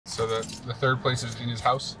So the third place is in his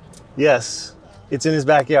house? Yes, it's in his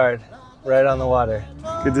backyard, right on the water.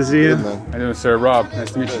 Good to see you. How you doing, sir? Rob,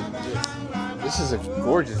 nice to meet you. This is a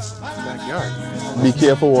gorgeous backyard. Be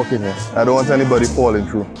careful walking here. I don't want anybody falling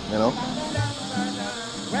through, you know?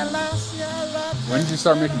 When did you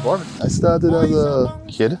start making barbecue? I started as a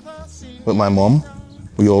kid with my mom.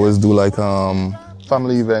 We always do like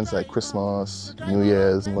family events like Christmas, New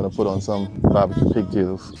Year's. I'm gonna put on some barbecue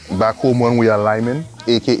pigtails. Back home when we are liming,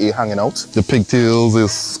 AKA hanging out, the pigtails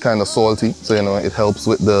is kind of salty. So, you know, it helps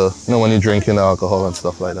with the, you know, when you're drinking alcohol and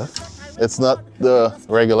stuff like that. It's not the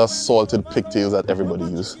regular salted pigtails that everybody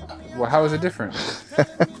uses. Well, how is it different?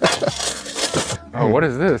 Oh, what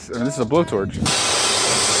is this? I mean, this is a blowtorch.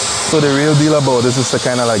 So the real deal about this is to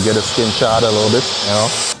kind of like get the skin charred a little bit, you know?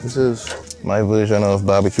 This is my version of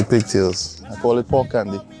barbecue pigtails. I call it pork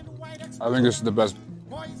candy. I think this is the best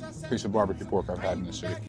piece of barbecue pork I've had in this city.